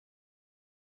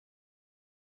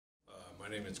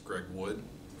name is Greg Wood.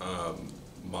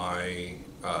 My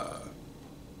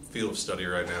field of study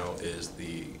right now is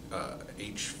the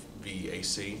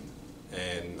HVAC,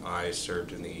 and I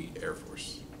served in the Air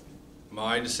Force.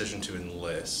 My decision to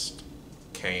enlist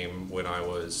came when I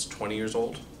was 20 years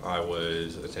old. I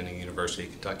was attending University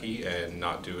of Kentucky and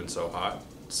not doing so hot,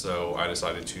 so I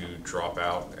decided to drop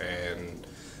out and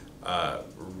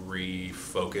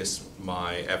refocus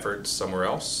my efforts somewhere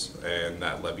else, and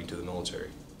that led me to the military.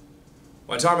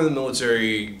 My time in the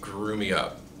military grew me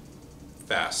up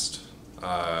fast.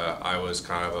 I was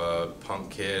kind of a punk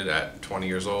kid at 20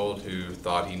 years old who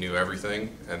thought he knew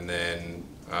everything, and then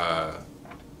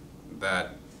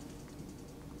that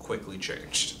quickly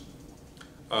changed.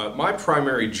 My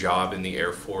primary job in the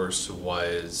Air Force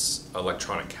was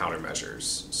electronic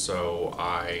countermeasures. So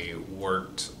I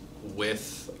worked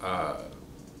with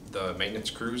the maintenance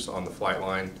crews on the flight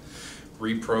line,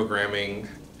 reprogramming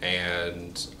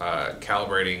and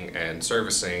calibrating and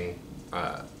servicing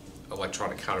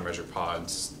electronic countermeasure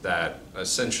pods that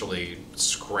essentially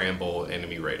scramble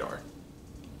enemy radar.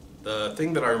 The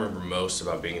thing that I remember most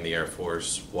about being in the Air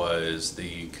Force was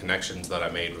the connections that I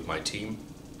made with my team.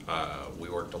 We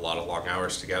worked a lot of long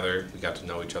hours together. We got to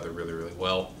know each other really, really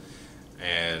well.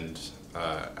 And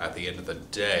at the end of the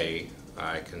day,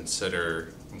 I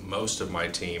consider most of my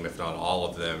team, if not all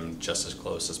of them, just as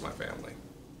close as my family.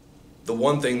 The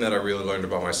one thing that I really learned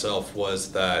about myself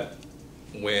was that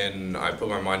when I put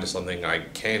my mind to something, I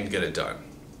can get it done.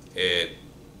 It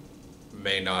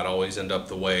may not always end up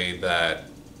the way that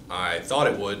I thought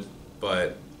it would,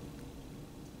 but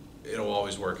it'll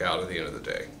always work out at the end of the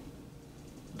day.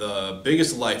 The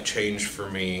biggest life change for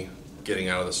me getting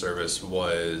out of the service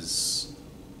was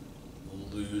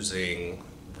losing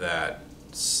that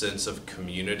sense of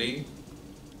community.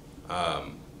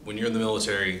 When you're in the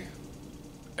military,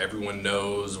 everyone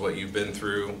knows what you've been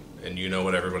through, and you know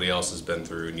what everybody else has been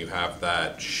through, and you have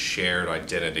that shared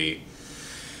identity.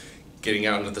 Getting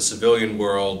out into the civilian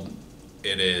world,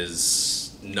 it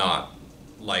is not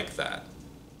like that.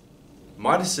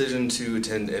 My decision to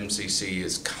attend MCC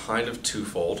is kind of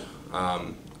twofold.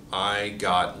 I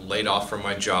got laid off from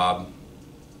my job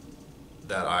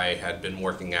that I had been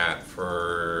working at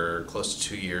for close to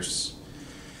 2 years.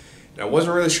 And I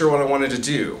wasn't really sure what I wanted to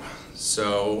do,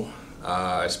 so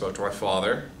I spoke to my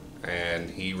father, and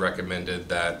he recommended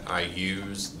that I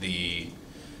use the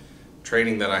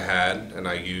training that I had and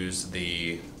I use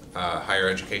the higher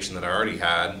education that I already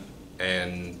had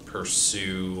and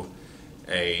pursue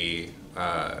a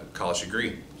college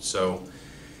degree. So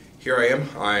here I am.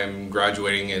 I'm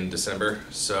graduating in December,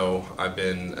 so I've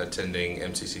been attending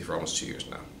MCC for almost 2 years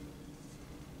now.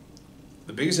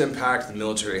 The biggest impact the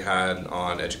military had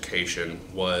on education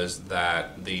was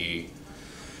that the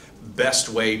best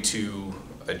way to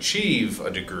achieve a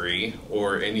degree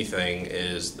or anything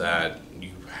is that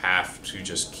you have to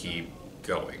just keep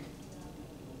going.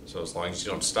 So as long as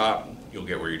you don't stop, you'll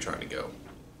get where you're trying to go.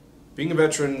 Being a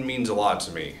veteran means a lot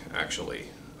to me, actually.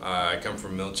 I come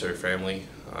from a military family.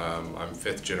 I'm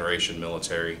 5th generation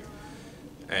military,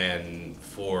 and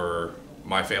for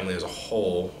my family as a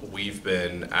whole, we've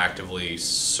been actively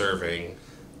serving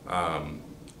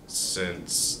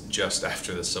since just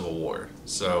after the Civil War.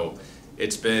 So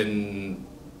it's been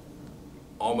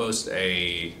almost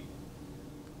a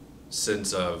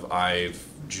sense of I've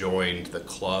joined the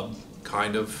club,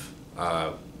 kind of.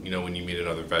 You know, when you meet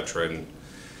another veteran,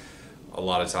 a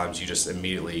lot of times you just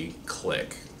immediately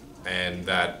click, and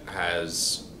that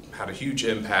has had a huge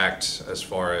impact as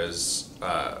far as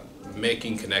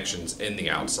making connections in the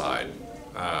outside,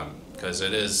 because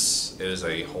it is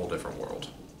a whole different world.